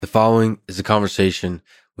following is a conversation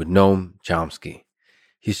with Noam Chomsky.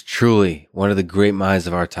 He's truly one of the great minds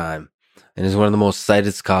of our time and is one of the most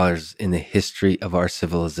cited scholars in the history of our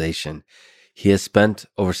civilization. He has spent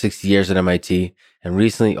over 60 years at MIT and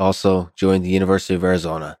recently also joined the University of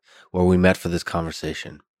Arizona, where we met for this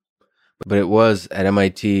conversation. But it was at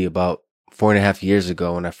MIT about 4.5 years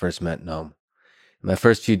ago when I first met Noam. In my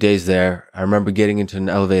first few days there, I remember getting into an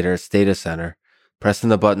elevator at Stata Center, pressing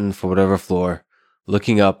the button for whatever floor,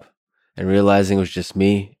 looking up and realizing it was just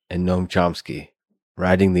me and Noam Chomsky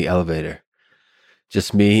riding the elevator.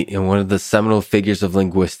 Just me and one of the seminal figures of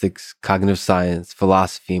linguistics, cognitive science,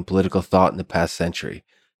 philosophy, and political thought in the past century,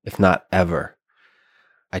 if not ever.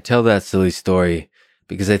 I tell that silly story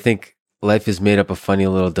because I think life is made up of funny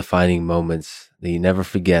little defining moments that you never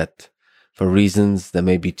forget for reasons that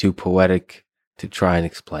may be too poetic to try and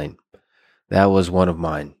explain. That was one of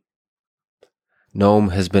mine.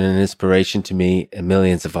 Noam has been an inspiration to me and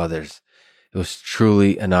millions of others. It was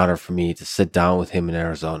truly an honor for me to sit down with him in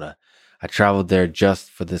Arizona. I traveled there just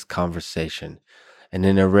for this conversation. And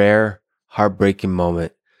in a rare, heartbreaking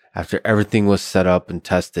moment, after everything was set up and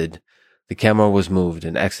tested, the camera was moved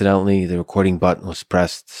and accidentally the recording button was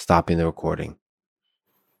pressed, stopping the recording.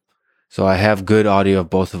 So I have good audio of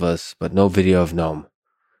both of us, but no video of Noam.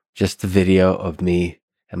 Just the video of me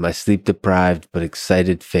and my sleep-deprived but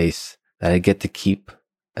excited face that I get to keep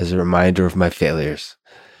as a reminder of my failures.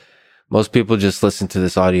 Most people just listen to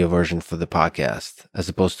this audio version for the podcast, as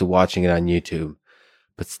opposed to watching it on YouTube.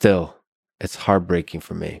 But still, it's heartbreaking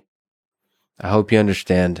for me. I hope you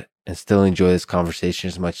understand and still enjoy this conversation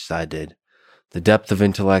as much as I did. The depth of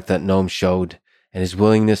intellect that Noam showed and his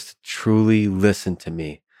willingness to truly listen to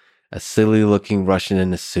me, a silly-looking Russian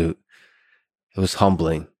in a suit. It was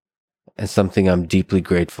humbling and something I'm deeply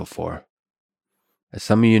grateful for. As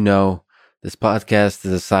some of you know, this podcast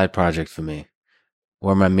is a side project for me,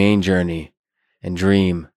 where my main journey and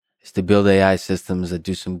dream is to build AI systems that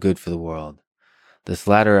do some good for the world. This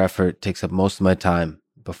latter effort takes up most of my time,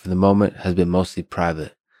 but for the moment has been mostly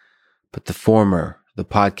private. But the former, the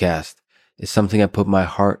podcast, is something I put my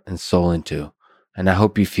heart and soul into, and I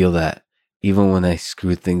hope you feel that, even when I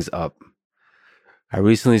screw things up. I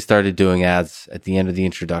recently started doing ads at the end of the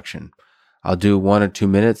introduction. I'll do 1 or 2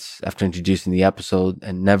 minutes after introducing the episode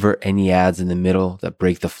and never any ads in the middle that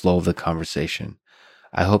break the flow of the conversation.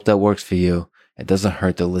 I hope that works for you. It doesn't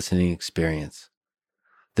hurt the listening experience.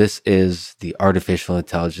 This is the Artificial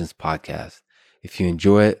Intelligence Podcast. If you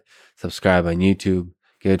enjoy it, subscribe on YouTube,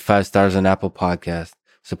 give it 5 stars on Apple Podcasts,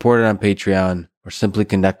 support it on Patreon, or simply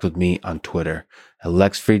connect with me on Twitter at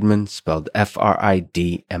Lex Friedman, spelled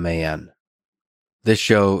Fridman. This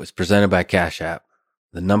show is presented by Cash App,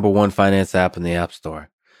 the #1 finance app in the App Store.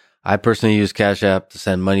 I personally use Cash App to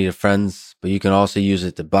send money to friends, but you can also use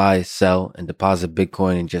it to buy, sell, and deposit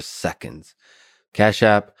Bitcoin in just seconds. Cash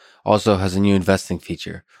App also has a new investing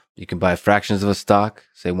feature. You can buy fractions of a stock,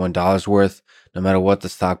 say $1 worth, no matter what the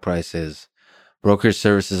stock price is. Brokerage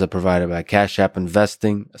services are provided by Cash App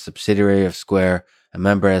Investing, a subsidiary of Square, a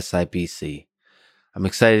member SIPC. I'm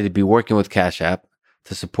excited to be working with Cash App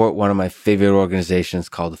to support one of my favorite organizations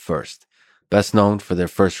called FIRST, best known for their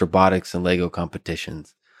FIRST robotics and Lego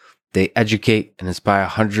competitions. They educate and inspire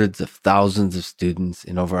hundreds of thousands of students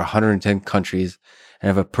in over 110 countries and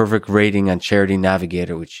have a perfect rating on Charity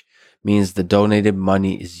Navigator, which means the donated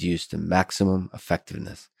money is used to maximum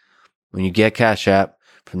effectiveness. When you get Cash App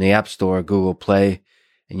from the App Store or Google Play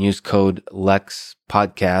and use code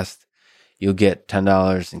LEXPODCAST, you'll get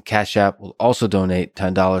 $10, and Cash App will also donate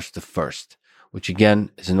 $10 to FIRST, which again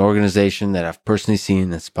is an organization that I've personally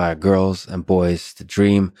seen inspire girls and boys to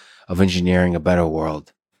dream of engineering a better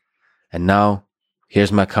world. And now,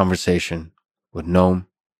 here's my conversation with Noam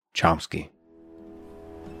Chomsky.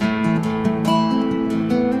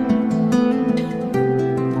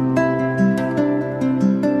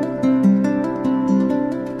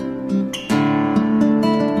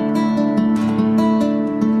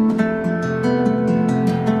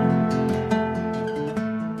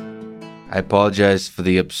 I apologize for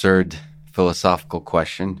the absurd philosophical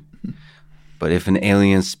question, but if an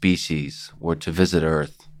alien species were to visit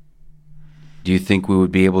Earth, do you think we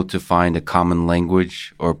would be able to find a common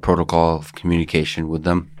language or protocol of communication with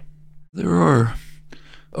them? There are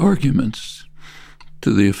arguments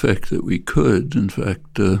to the effect that we could. In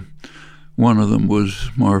fact, one of them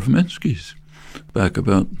was Marv Minsky's. Back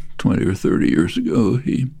about 20 or 30 years ago,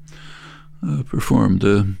 he performed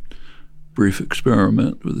a brief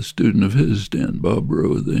experiment with a student of his, Dan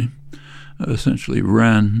Bobrow. They essentially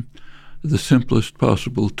ran the simplest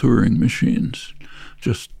possible Turing machines,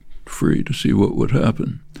 just free to see what would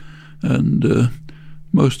happen. And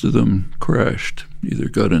most of them crashed, either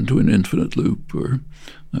got into an infinite loop or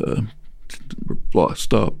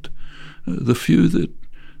stopped. The few that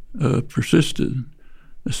persisted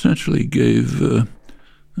essentially gave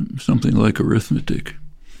something like arithmetic.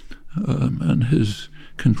 And his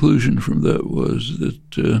conclusion from that was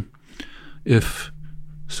that if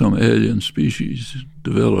some alien species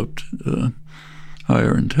developed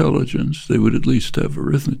higher intelligence, they would at least have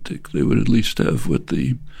arithmetic. They would at least have what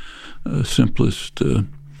the simplest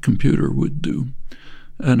computer would do.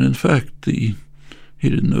 And in fact, he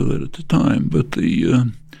didn't know that at the time, but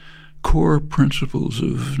the core principles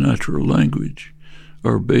of natural language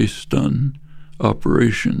are based on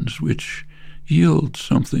operations which yield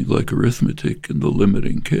something like arithmetic in the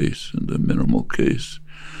limiting case and the minimal case.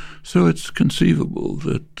 So it's conceivable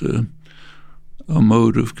that a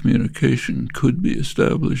mode of communication could be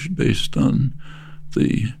established based on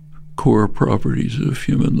the core properties of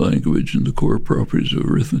human language and the core properties of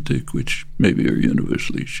arithmetic, which maybe are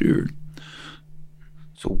universally shared.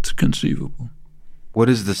 So it's conceivable. What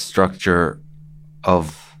is the structure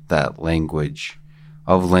of that language,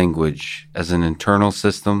 as an internal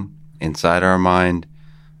system inside our mind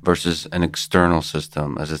versus an external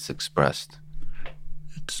system as it's expressed?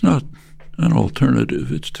 It's not an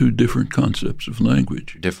alternative. It's two different concepts of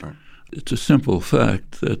language. Different. It's a simple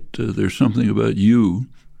fact that there's something about you,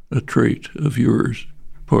 a trait of yours,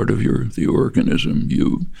 part of the organism,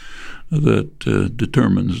 you, that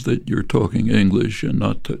determines that you're talking English and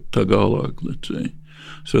not Tagalog, let's say.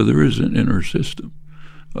 So there is an inner system.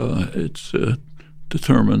 It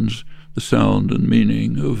determines the sound and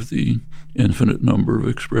meaning of the infinite number of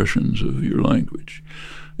expressions of your language.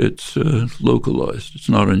 It's localized. It's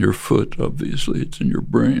not on your foot, obviously. It's in your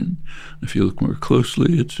brain. If you look more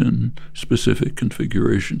closely, it's in specific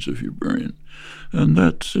configurations of your brain. And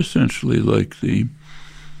that's essentially like the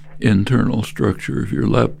internal structure of your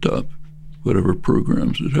laptop. Whatever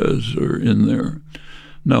programs it has are in there.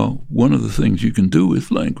 Now, one of the things you can do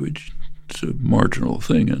with language, it's a marginal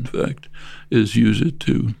thing, in fact, is use it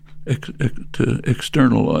to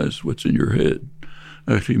externalize what's in your head.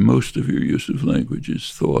 Actually, most of your use of language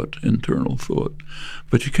is thought, internal thought.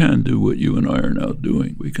 But you can do what you and I are now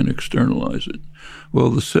doing. We can externalize it. Well,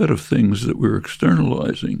 the set of things that we're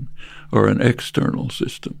externalizing are an external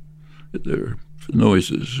system. They're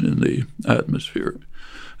noises in the atmosphere.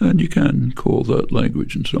 And you can call that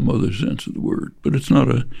language in some other sense of the word. But it's not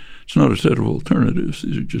a set of alternatives.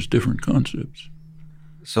 These are just different concepts.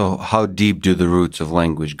 So how deep do the roots of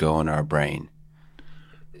language go in our brain?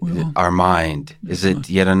 Well, our mind, is it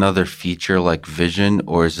yet another feature like vision,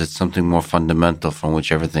 or is it something more fundamental from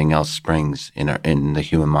which everything else springs in the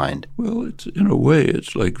human mind? Well, it's in a way,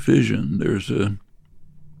 it's like vision. There's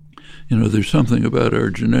something about our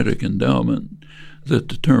genetic endowment that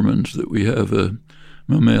determines that we have a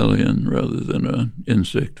mammalian rather than an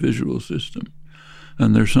insect visual system.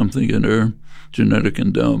 And there's something in our genetic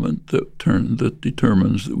endowment that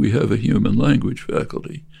determines that we have a human language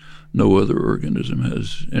faculty. No other organism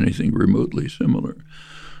has anything remotely similar.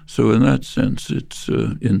 So in that sense, it's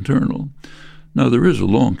internal. Now, there is a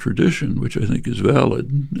long tradition, which I think is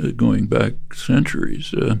valid, going back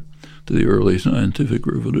centuries to the early scientific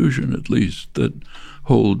revolution, at least, that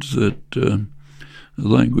holds that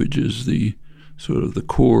language is the sort of the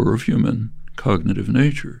core of human cognitive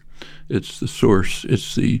nature. It's the source,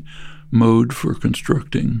 it's the mode for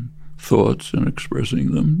constructing thoughts and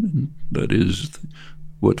expressing them, and that is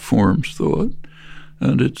what forms thought.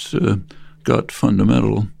 And it's got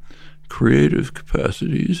fundamental creative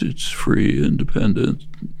capacities. It's free, independent,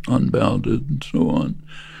 unbounded, and so on.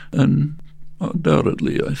 And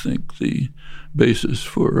undoubtedly, I think the basis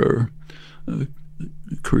for our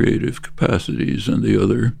creative capacities and the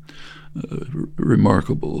other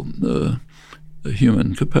remarkable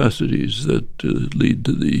human capacities that lead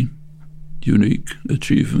to the unique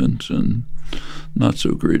achievements and not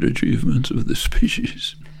so great achievements of this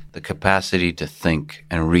species. The capacity to think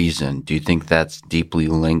and reason, do you think that's deeply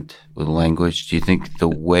linked with language? Do you think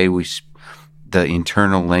the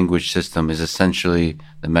internal language system is essentially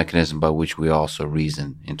the mechanism by which we also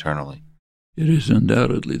reason internally? It is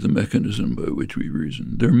undoubtedly the mechanism by which we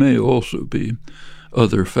reason. There may also be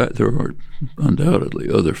there are undoubtedly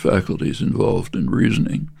other faculties involved in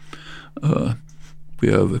reasoning. We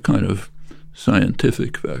have a kind of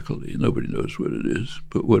scientific faculty. Nobody knows what it is,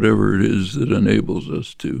 but whatever it is that enables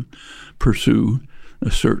us to pursue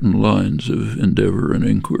certain lines of endeavor and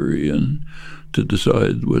inquiry and to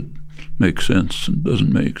decide what makes sense and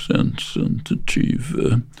doesn't make sense and to achieve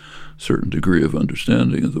a certain degree of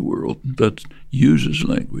understanding of the world. That uses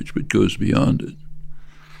language but goes beyond it.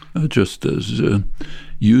 just as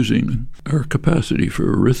using our capacity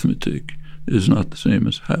for arithmetic is not the same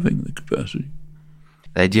as having the capacity.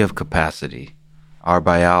 The idea of capacity, our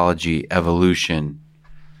biology, evolution,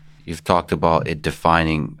 you've talked about it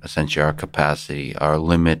defining essentially our capacity, our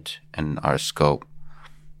limit, and our scope.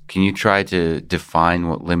 Can you try to define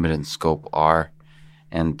what limit and scope are?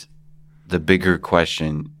 And the bigger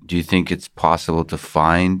question, do you think it's possible to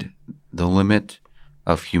find the limit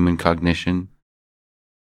of human cognition?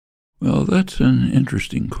 Well, that's an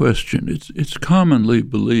interesting question. It's commonly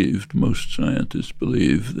believed, most scientists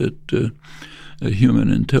believe, that a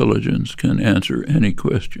human intelligence can answer any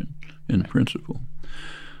question in principle.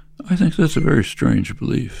 I think that's a very strange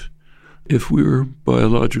belief. If we were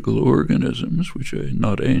biological organisms, which are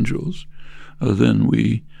not angels, then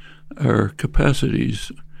our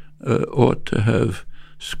capacities ought to have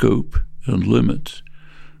scope and limits,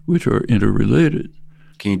 which are interrelated.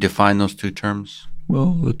 Can you define those two terms?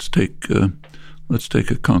 Well, let's take a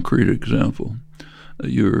concrete example.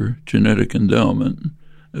 Your genetic endowment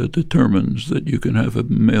determines that you can have a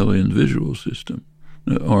mammalian visual system,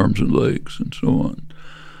 arms and legs and so on,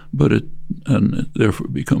 and therefore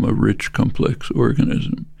become a rich, complex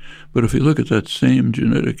organism. But if you look at that same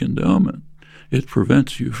genetic endowment, it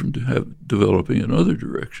prevents you from developing in other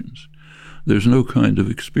directions. There's no kind of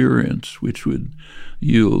experience which would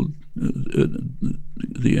yield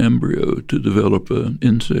the embryo to develop an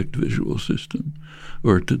insect visual system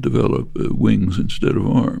or to develop wings instead of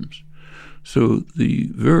arms. So the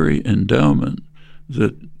very endowment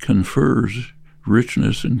that confers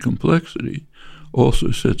richness and complexity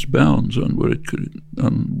also sets bounds on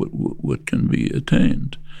what can be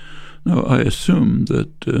attained. Now, I assume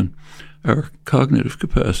that our cognitive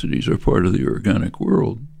capacities are part of the organic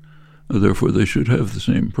world. Therefore, they should have the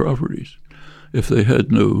same properties. If they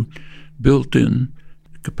had no built-in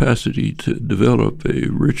capacity to develop a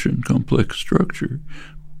rich and complex structure,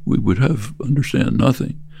 we would understand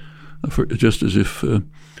nothing. Just as if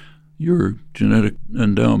your genetic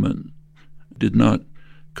endowment did not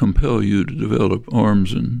compel you to develop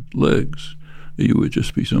arms and legs, you would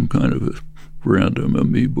just be some kind of a random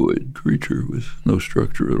amoeboid creature with no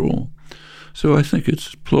structure at all. So I think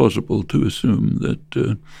it's plausible to assume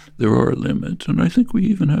that there are limits, and I think we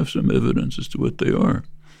even have some evidence as to what they are.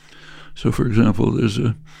 So, for example, there's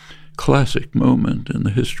a classic moment in the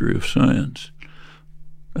history of science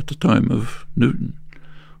at the time of Newton.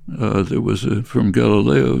 There was from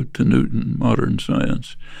Galileo to Newton, modern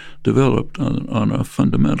science developed on a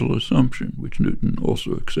fundamental assumption, which Newton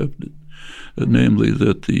also accepted, namely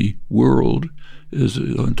that the world,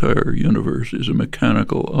 the entire universe, is a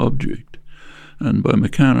mechanical object. And by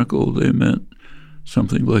mechanical, they meant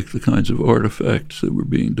something like the kinds of artifacts that were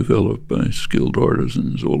being developed by skilled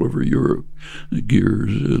artisans all over Europe,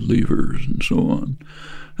 gears, levers, and so on.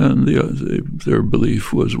 And their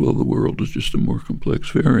belief was, well, the world is just a more complex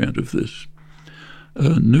variant of this.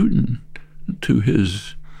 Newton, to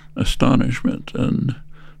his astonishment and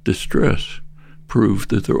distress, proved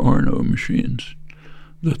that there are no machines,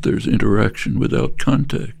 that there's interaction without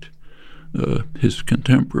contact. His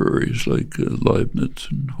contemporaries like Leibniz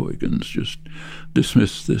and Huygens just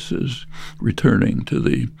dismissed this as returning to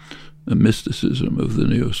the mysticism of the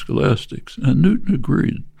neo-scholastics, and Newton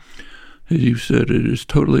agreed. He said it is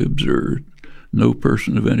totally absurd. No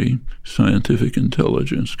person of any scientific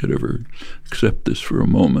intelligence could ever accept this for a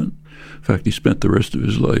moment. In fact, he spent the rest of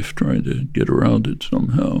his life trying to get around it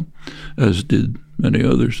somehow, as did many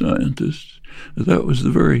other scientists. That was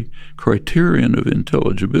the very criterion of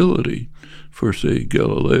intelligibility for, say,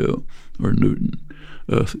 Galileo or Newton.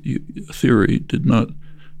 Theory did not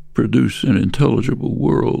produce an intelligible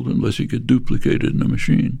world unless you could duplicate it in a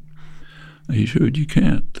machine. He showed you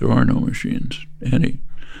can't. There are no machines, any.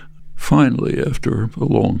 Finally, after a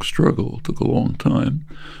long struggle, it took a long time,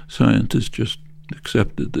 scientists just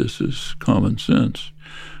accepted this as common sense.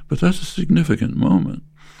 But that's a significant moment.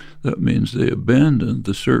 That means they abandoned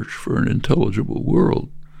the search for an intelligible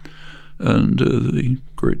world. And the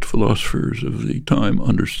great philosophers of the time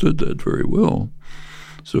understood that very well.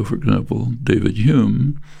 So, for example, David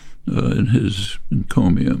Hume, in his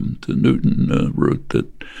encomium to Newton, wrote that,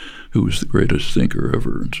 who was the greatest thinker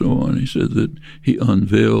ever, and so on. He said that he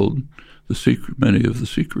unveiled many of the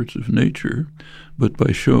secrets of nature, but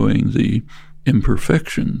by showing the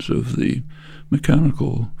imperfections of the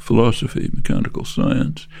mechanical philosophy, mechanical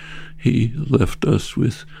science, he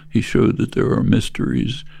showed that there are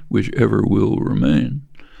mysteries which ever will remain.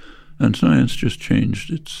 And science just changed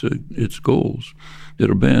its goals. It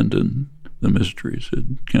abandoned the mystery,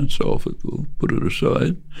 said, can't solve it, we'll put it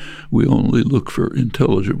aside. We only look for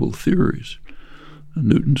intelligible theories.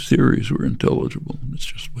 Newton's theories were intelligible. It's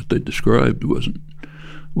just what they described wasn't.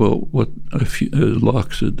 Well,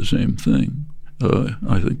 Locke said the same thing.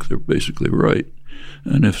 I think they're basically right.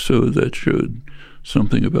 And if so, that showed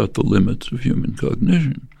something about the limits of human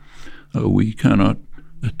cognition. We cannot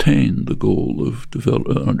attain the goal of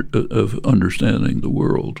understanding the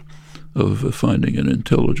world, of finding an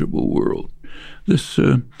intelligible world. This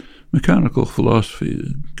mechanical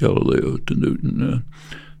philosophy, Galileo to Newton,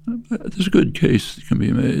 there's a good case that can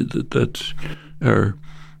be made that that's our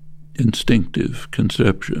instinctive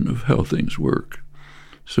conception of how things work.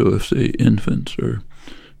 So if, say, infants are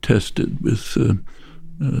tested with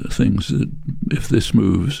things that if this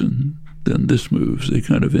moves and then this moves, they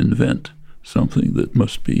kind of invent something that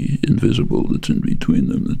must be invisible that's in between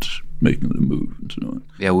them that's making them move and so on.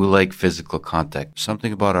 Yeah, we like physical contact.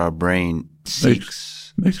 Something about our brain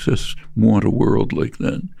makes us want a world like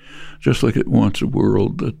that, just like it wants a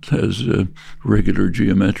world that has regular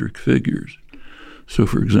geometric figures. So,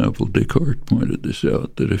 for example, Descartes pointed this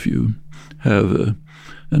out, that if you have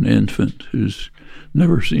an infant who's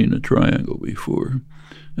never seen a triangle before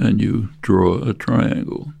and you draw a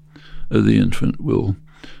triangle, the infant will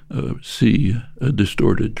see a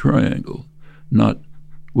distorted triangle, not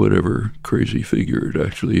whatever crazy figure it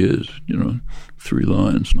actually is, 3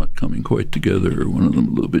 lines not coming quite together, or one of them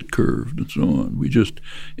a little bit curved and so on. We just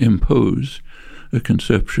impose a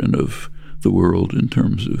conception of the world in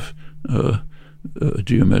terms of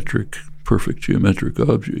perfect geometric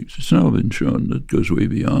objects. It's now been shown that goes way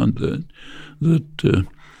beyond that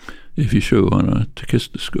if you show on a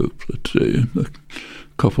tachistoscope, let's say, a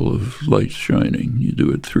couple of lights shining, you do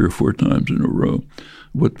it 3 or 4 times in a row,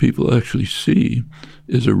 what people actually see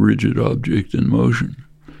is a rigid object in motion,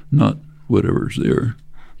 not whatever's there.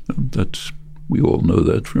 We all know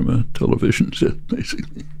that from a television set,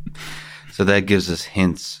 basically. So that gives us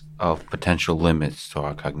hints of potential limits to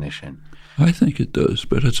our cognition. I think it does,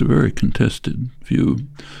 but it's a very contested view.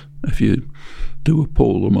 If you do a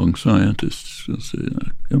poll among scientists, it's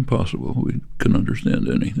impossible. We can understand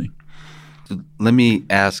anything. So let me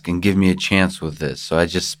ask and give me a chance with this. So I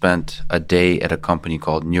just spent a day at a company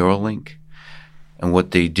called Neuralink, and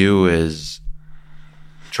what they do is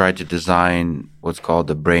try to design what's called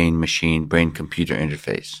the brain-computer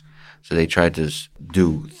interface. So they try to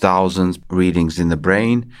do thousands of readings in the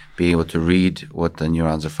brain, be able to read what the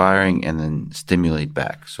neurons are firing, and then stimulate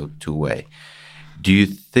back, so 2-way. Do you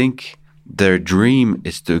think their dream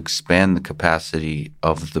is to expand the capacity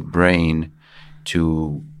of the brain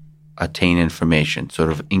to attain information, sort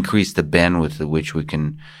of increase the bandwidth at which we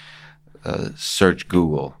can search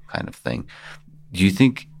Google kind of thing? Do you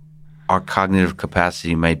think our cognitive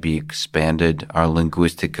capacity might be expanded, our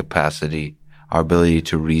linguistic capacity, our ability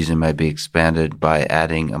to reason might be expanded by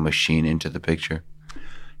adding a machine into the picture?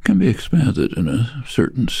 Can be expanded in a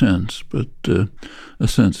certain sense, but a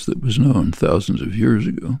sense that was known thousands of years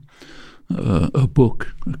ago. A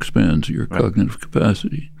book expands your cognitive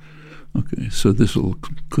capacity. Okay, so this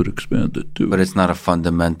could expand it too. But it's not a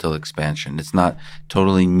fundamental expansion. It's not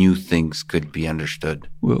totally new things could be understood.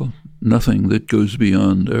 Well, nothing that goes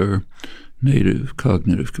beyond our native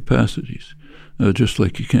cognitive capacities. Just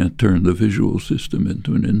like you can't turn the visual system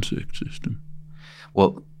into an insect system.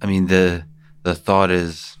 Well, I mean, the thought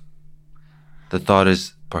is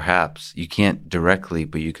perhaps you can't directly,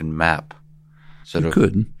 but you can map. You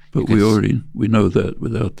could, but we know that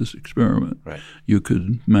without this experiment. Right. You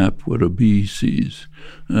could map what a bee sees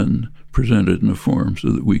and present it in a form so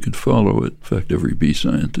that we could follow it. In fact, every bee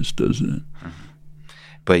scientist does that. Mm-hmm.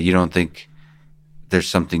 But you don't think there's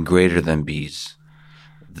something greater than bees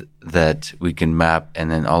that we can map and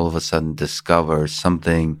then all of a sudden discover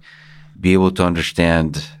something, be able to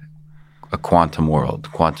understand a quantum world,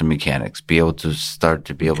 quantum mechanics, be able to start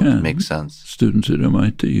to be able to make sense? Students at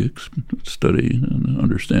MIT study and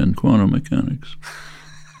understand quantum mechanics.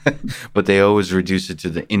 But they always reduce it to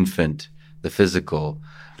the infant, the physical.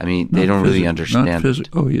 I mean, they don't really understand. You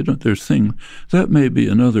don't. There's that may be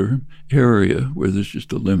another area where there's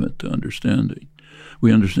just a limit to understanding.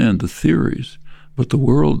 We understand the theories, but the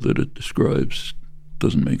world that it describes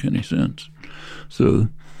doesn't make any sense. So,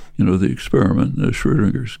 the experiment,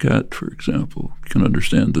 Schrödinger's cat, for example, can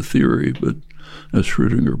understand the theory, but as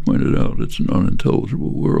Schrödinger pointed out, it's an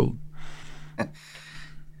unintelligible world.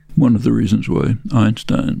 One of the reasons why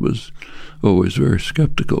Einstein was always very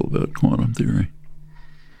skeptical about quantum theory.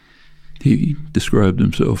 He described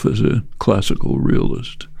himself as a classical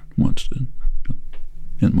realist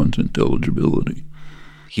in one's intelligibility.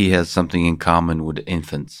 He has something in common with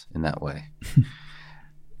infants in that way.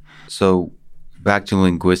 So back to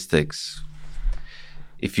linguistics.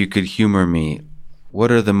 If you could humor me, What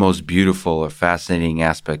are the most beautiful or fascinating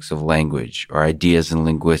aspects of language or ideas in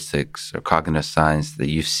linguistics or cognitive science that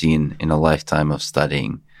you've seen in a lifetime of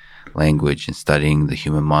studying language and studying the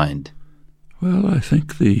human mind? Well, I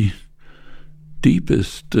think the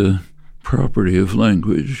deepest property of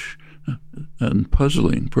language and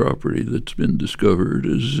puzzling property that's been discovered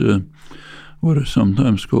is what is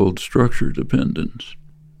sometimes called structure dependence.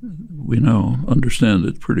 We now understand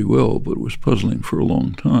it pretty well, but it was puzzling for a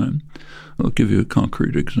long time. I'll give you a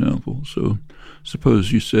concrete example. So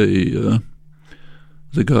suppose you say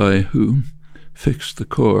the guy who fixed the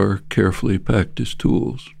car carefully packed his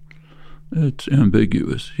tools. It's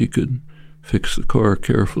ambiguous. He could fix the car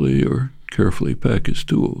carefully or carefully pack his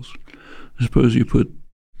tools. Suppose you put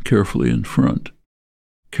carefully in front.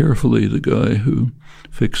 Carefully the guy who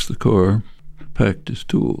fixed the car packed his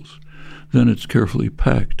tools. Then it's carefully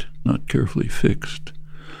packed, not carefully fixed.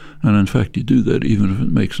 And in fact, you do that even if it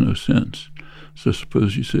makes no sense. So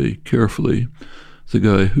suppose you say, carefully, the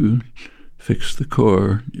guy who fixed the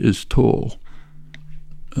car is tall.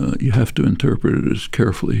 You have to interpret it as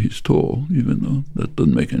carefully he's tall, even though that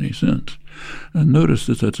doesn't make any sense. And notice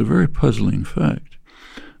that that's a very puzzling fact,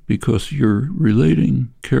 because you're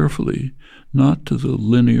relating carefully not to the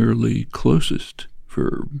linearly closest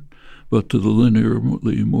verb, but to the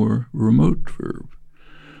linearly more remote verb.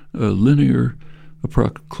 Linear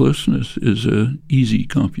closeness is an easy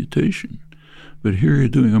computation, but here you're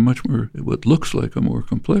doing a much more, what looks like a more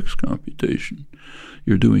complex computation.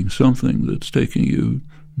 You're doing something that's taking you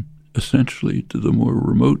essentially to the more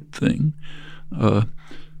remote thing.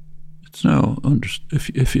 It's now,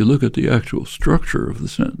 if you look at the actual structure of the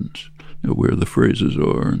sentence, where the phrases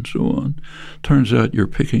are and so on, turns out you're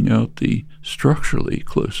picking out the structurally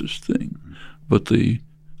closest thing, but the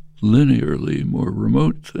linearly more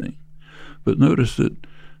remote thing. But notice that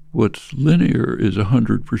what's linear is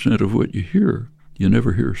 100% of what you hear. You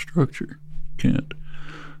never hear structure. Can't.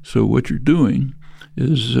 So what you're doing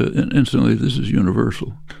is, and incidentally, this is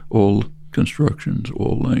universal, all constructions,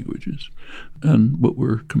 all languages. And what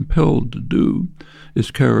we're compelled to do is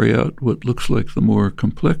carry out what looks like the more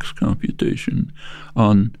complex computation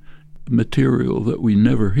on material that we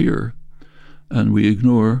never hear, and we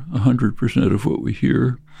ignore 100% of what we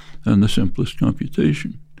hear and the simplest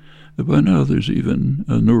computation. And by now there's even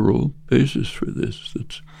a neural basis for this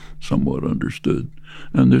that's somewhat understood,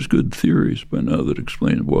 and there's good theories by now that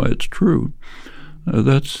explain why it's true.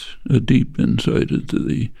 That's a deep insight into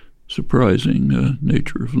the surprising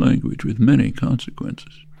nature of language with many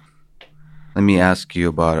consequences. Let me ask you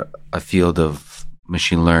about a field of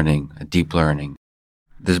machine learning, deep learning.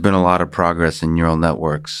 There's been a lot of progress in neural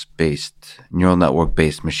network-based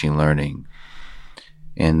machine learning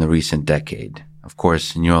in the recent decade. Of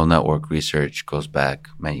course, neural network research goes back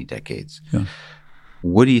many decades. Yeah.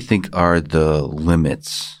 What do you think are the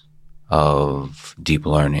limits of deep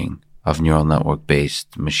learning, of neural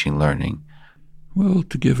network-based machine learning? Well,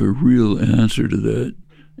 to give a real answer to that,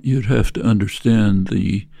 you'd have to understand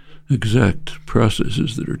the exact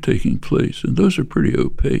processes that are taking place, and those are pretty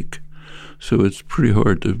opaque. So it's pretty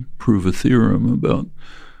hard to prove a theorem about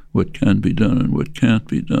what can be done and what can't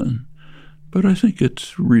be done. But I think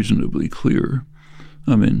it's reasonably clear.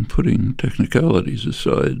 I mean, putting technicalities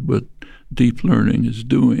aside, what deep learning is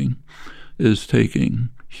doing is taking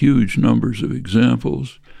huge numbers of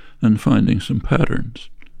examples and finding some patterns.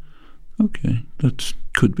 Okay, that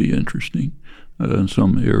could be interesting. In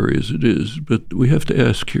some areas it is, but we have to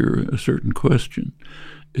ask here a certain question.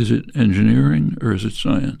 Is it engineering or is it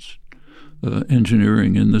science?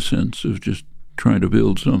 Engineering in the sense of just trying to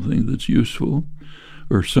build something that's useful,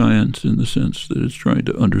 or science in the sense that it's trying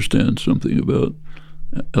to understand something about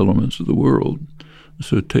elements of the world.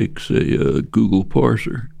 So take, say, a Google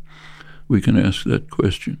parser. We can ask that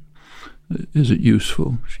question. Is it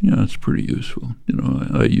useful? Yeah, it's pretty useful.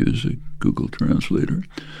 I use a Google translator.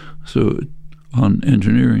 So on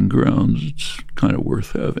engineering grounds, it's kind of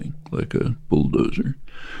worth having, like a bulldozer.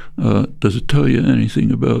 Does it tell you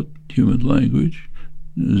anything about human language?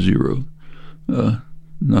 Zero.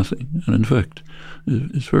 Nothing. And in fact,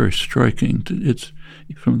 it's very striking. It's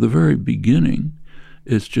from the very beginning,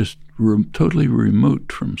 it's just totally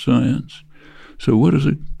remote from science. So what is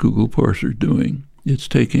a Google parser doing? It's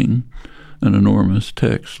taking an enormous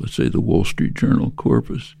text, let's say the Wall Street Journal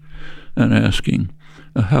corpus, and asking,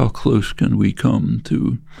 how close can we come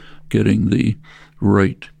to getting the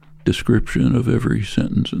right description of every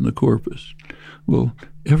sentence in the corpus? Well,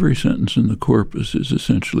 every sentence in the corpus is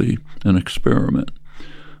essentially an experiment.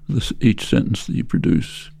 Each sentence that you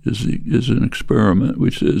produce is an experiment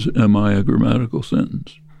which says, am I a grammatical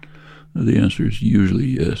sentence? The answer is usually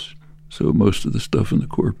yes. So most of the stuff in the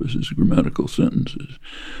corpus is grammatical sentences.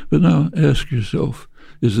 But now ask yourself,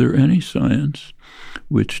 is there any science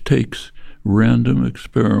which takes random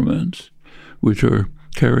experiments which are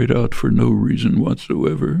carried out for no reason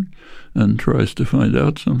whatsoever and tries to find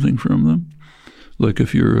out something from them? Like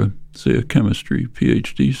if you're, say, a chemistry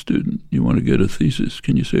PhD student, you want to get a thesis,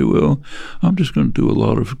 can you say, well, I'm just going to do a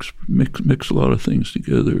lot of, mix a lot of things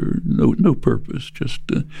together, no purpose, just,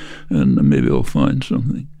 and maybe I'll find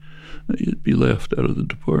something. You'd be laughed out of the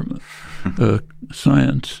department.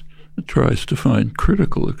 Science tries to find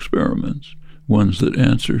critical experiments, ones that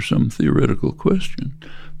answer some theoretical question.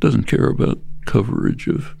 Doesn't care about coverage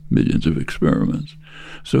of millions of experiments.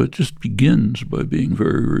 So it just begins by being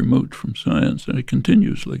very remote from science, and it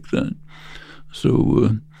continues like that.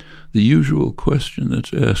 So the usual question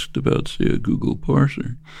that's asked about, say, a Google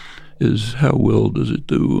parser is how well does it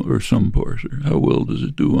do, or some parser, how well does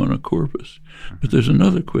it do on a corpus? But there's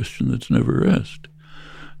another question that's never asked.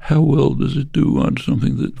 How well does it do on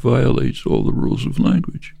something that violates all the rules of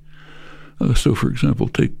language? So, for example,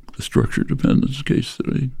 take the structure dependence case that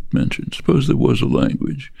I mentioned. Suppose there was a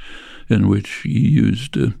language in which you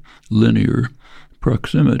used linear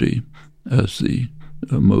proximity as the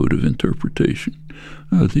mode of interpretation.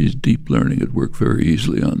 These deep learning would work very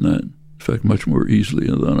easily on that. In fact, much more easily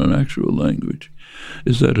than an actual language.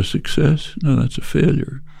 Is that a success? No, that's a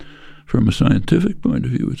failure. From a scientific point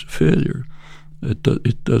of view, it's a failure.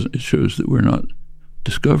 It shows that we're not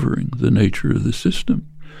discovering the nature of the system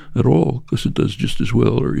at all, because it does just as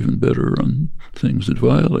well or even better on things that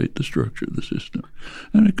violate the structure of the system.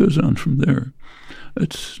 And it goes on from there.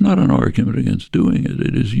 It's not an argument against doing it.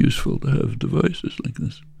 It is useful to have devices like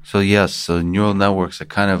this. So yes, so neural networks are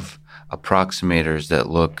kind of approximators that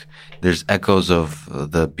look, there's echoes of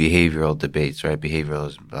the behavioral debates, right?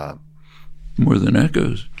 Behavioralism. More than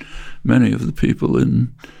echoes. Many of the people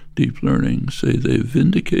in deep learning say they've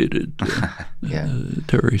vindicated.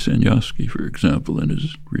 Terry Sanyosky, for example, in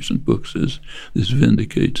his recent book says this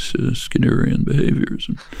vindicates Skinnerian behaviors.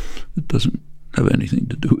 And it doesn't have anything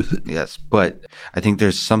to do with it. Yes, but I think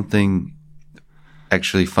there's something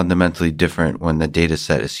actually fundamentally different when the data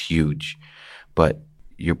set is huge. But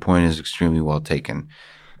your point is extremely well taken.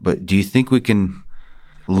 But do you think we can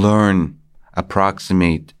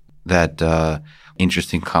approximate that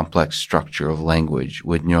interesting complex structure of language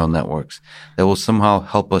with neural networks that will somehow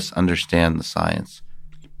help us understand the science?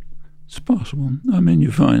 It's possible. I mean,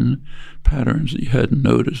 you find patterns that you hadn't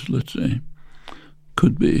noticed, let's say.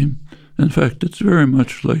 Could be. In fact, it's very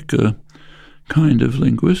much like a kind of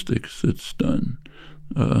linguistics that's done,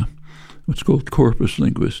 what's called corpus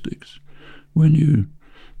linguistics. When you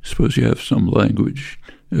suppose you have some language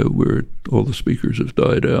where all the speakers have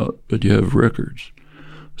died out, but you have records.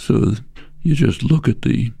 So you just look at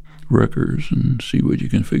the records and see what you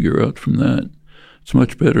can figure out from that. It's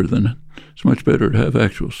much better to have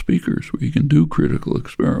actual speakers where you can do critical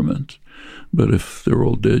experiments. But if they're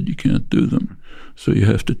all dead, you can't do them. So you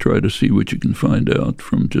have to try to see what you can find out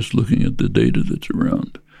from just looking at the data that's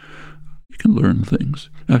around. You can learn things.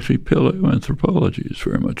 Actually, paleoanthropology is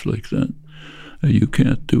very much like that. You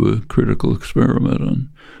can't do a critical experiment on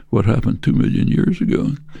what happened 2 million years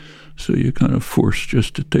ago. So you're kind of forced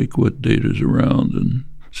just to take what data's around and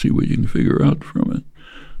see what you can figure out from it.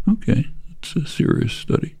 Okay, it's a serious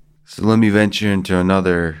study. So let me venture into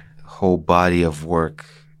another whole body of work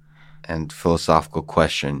and philosophical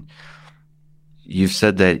question. You've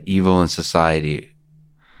said that evil in society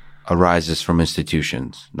arises from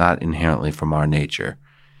institutions, not inherently from our nature.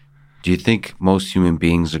 Do you think most human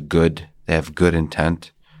beings are good? They have good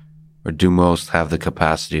intent? Or do most have the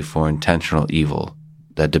capacity for intentional evil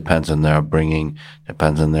that depends on their upbringing,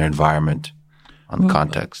 depends on their environment, on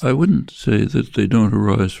context? I wouldn't say that they don't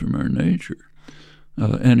arise from our nature.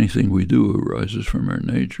 Anything we do arises from our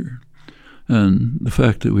nature. And the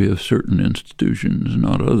fact that we have certain institutions,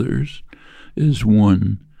 not others, is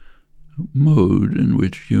one mode in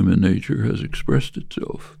which human nature has expressed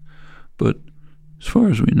itself. But as far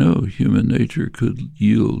as we know, human nature could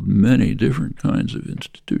yield many different kinds of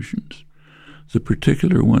institutions. The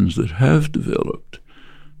particular ones that have developed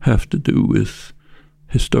have to do with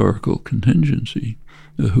historical contingency,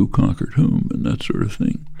 who conquered whom, and that sort of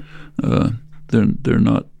thing. They're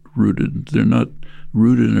not rooted. They're not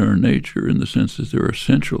rooted in our nature in the sense that they're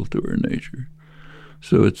essential to our nature.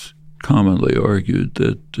 So it's commonly argued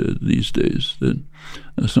that these days that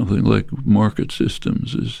something like market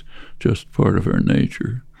systems is just part of our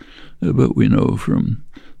nature. But we know from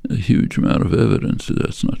a huge amount of evidence that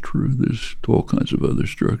that's not true. There's all kinds of other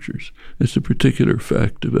structures. It's a particular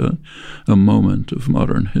fact about a moment of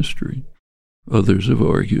modern history. Others have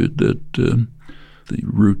argued that The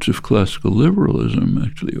roots of classical liberalism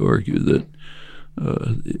actually argue that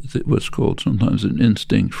what's called sometimes an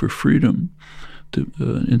instinct for freedom,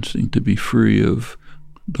 an instinct to be free of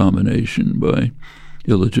domination by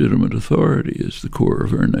illegitimate authority is the core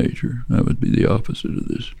of our nature. That would be the opposite of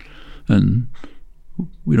this. And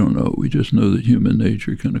we don't know. We just know that human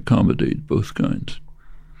nature can accommodate both kinds.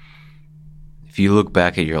 If you look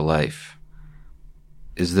back at your life,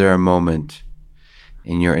 is there a moment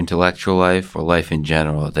in your intellectual life or life in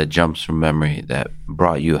general that jumps from memory that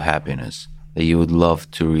brought you happiness that you would love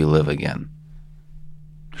to relive again?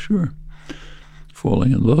 Sure.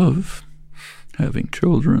 Falling in love, having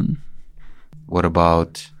children. What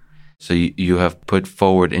about, so you have put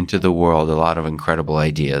forward into the world a lot of incredible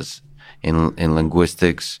ideas in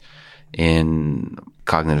linguistics, in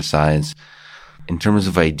cognitive science, in terms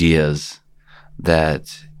of ideas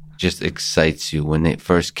that just excites you when it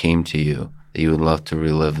first came to you, that you would love to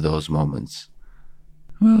relive those moments?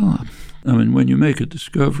 Well, I mean, when you make a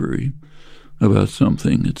discovery about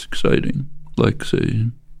something, it's exciting. Like, say,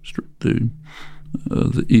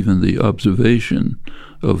 even the observation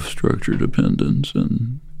of structure dependence,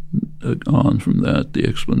 and on from that, the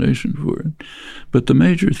explanation for it. But the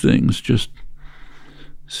major things just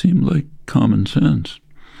seem like common sense.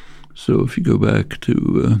 So if you go back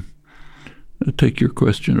to take your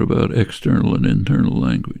question about external and internal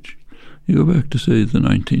language, you go back to, say, the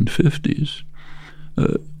 1950s,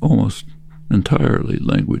 almost entirely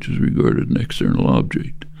language is regarded an external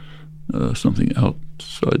object, something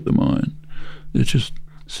outside the mind. It just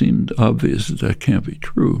seemed obvious that that can't be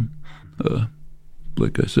true.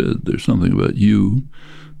 Like I said, there's something about you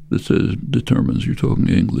that determines you're talking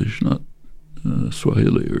English, not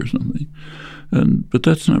Swahili or something. But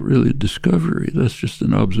that's not really a discovery. That's just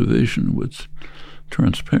an observation of what's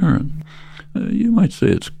transparent. You might say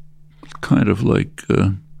it's kind of like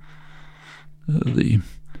the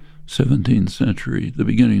 17th century, the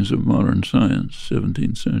beginnings of modern science,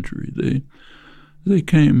 17th century. They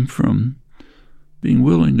came from being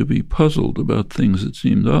willing to be puzzled about things that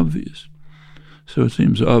seemed obvious. So it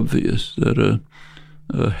seems obvious that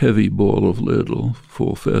a heavy ball of lead will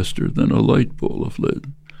fall faster than a light ball of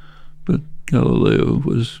lead. But Galileo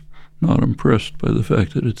was not impressed by the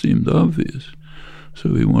fact that it seemed obvious,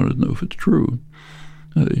 so he wanted to know if it's true.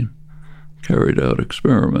 They carried out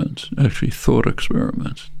experiments, actually thought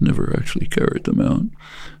experiments, never actually carried them out,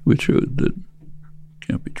 which showed that it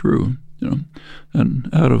can't be true, And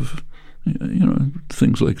out of,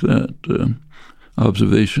 things like that,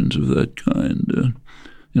 observations of that kind,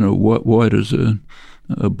 why does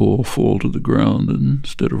a ball fall to the ground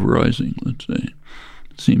instead of rising, let's say?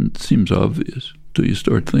 It seems obvious till you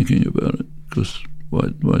start thinking about it, because why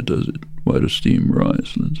does it? Why does steam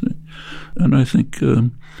rise, let's say? And I think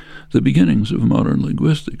the beginnings of modern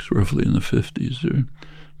linguistics, roughly in the 50s, are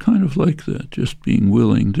kind of like that, just being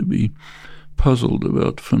willing to be puzzled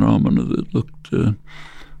about phenomena that looked,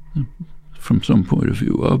 from some point of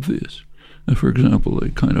view, obvious. For example, a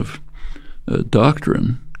kind of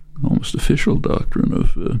doctrine, almost official doctrine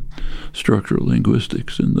of structural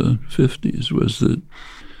linguistics in the 50s was that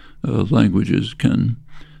languages can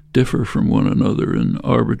differ from one another in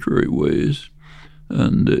arbitrary ways,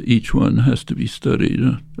 and each one has to be studied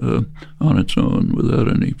on its own without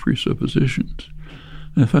any presuppositions.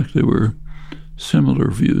 In fact, there were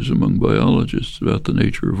similar views among biologists about the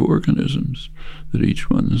nature of organisms,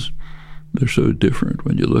 that they're so different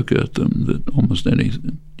when you look at them that almost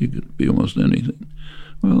anything, you could be almost anything.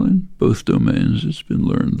 Well, in both domains, it's been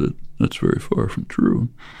learned that that's very far from true.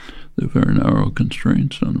 There are very narrow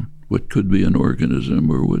constraints on what could be an organism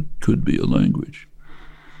or what could be a language.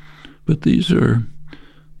 But these are,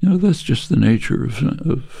 that's just the nature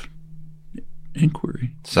of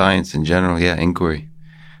inquiry. Science in general, inquiry.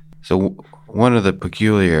 So one of the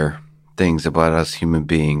peculiar things about us human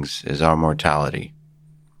beings is our mortality.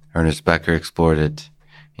 Ernest Becker explored it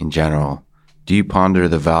in general. Do you ponder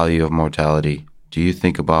the value of mortality? Do you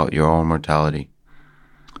think about your own mortality?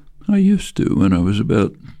 I used to when I was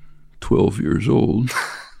about 12 years old.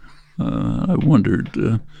 I wondered,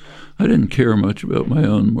 I didn't care much about my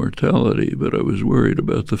own mortality, but I was worried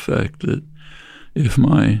about the fact that if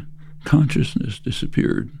my consciousness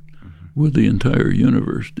disappeared, would the entire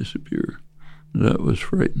universe disappear? That was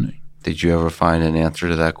frightening. Did you ever find an answer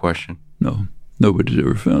to that question? No. Nobody's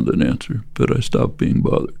ever found an answer, but I stopped being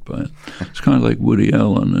bothered by it. It's kind of like Woody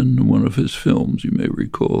Allen in one of his films, you may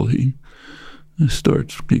recall. He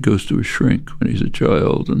goes to a shrink when he's a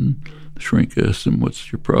child, and the shrink asks him,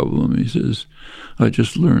 "What's your problem?" He says, "I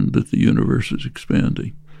just learned that the universe is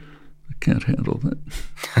expanding." I can't handle that.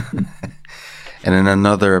 And then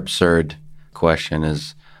another absurd question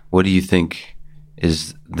is, what do you think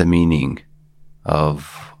is the meaning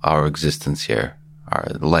of our existence here, our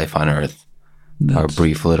life on Earth, our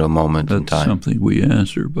brief little moment in time. That's something we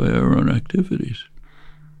answer by our own activities.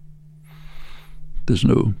 There's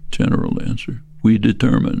no general answer. We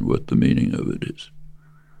determine what the meaning of it is.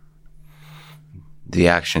 The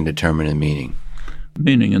action determining meaning.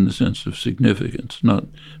 Meaning in the sense of significance, not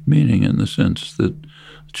meaning in the sense that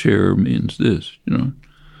chair means this,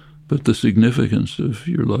 But the significance of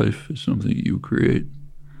your life is something you create.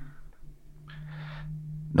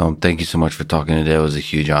 Noam, thank you so much for talking today. It was a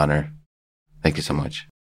huge honor. Thank you so much.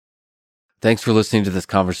 Thanks for listening to this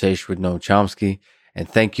conversation with Noam Chomsky, and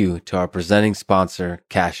thank you to our presenting sponsor,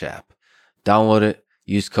 Cash App. Download it,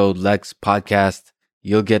 use code LEXPODCAST.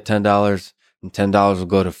 You'll get $10, and $10 will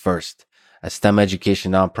go to FIRST, a STEM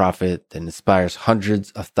education nonprofit that inspires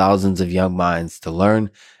hundreds of thousands of young minds to learn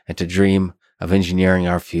and to dream of engineering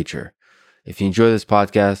our future. If you enjoy this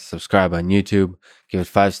podcast, subscribe on YouTube, give it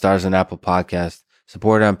 5 stars on Apple Podcasts,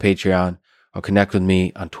 support it on Patreon, or connect with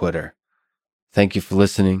me on Twitter. Thank you for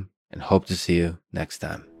listening, and hope to see you next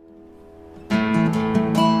time.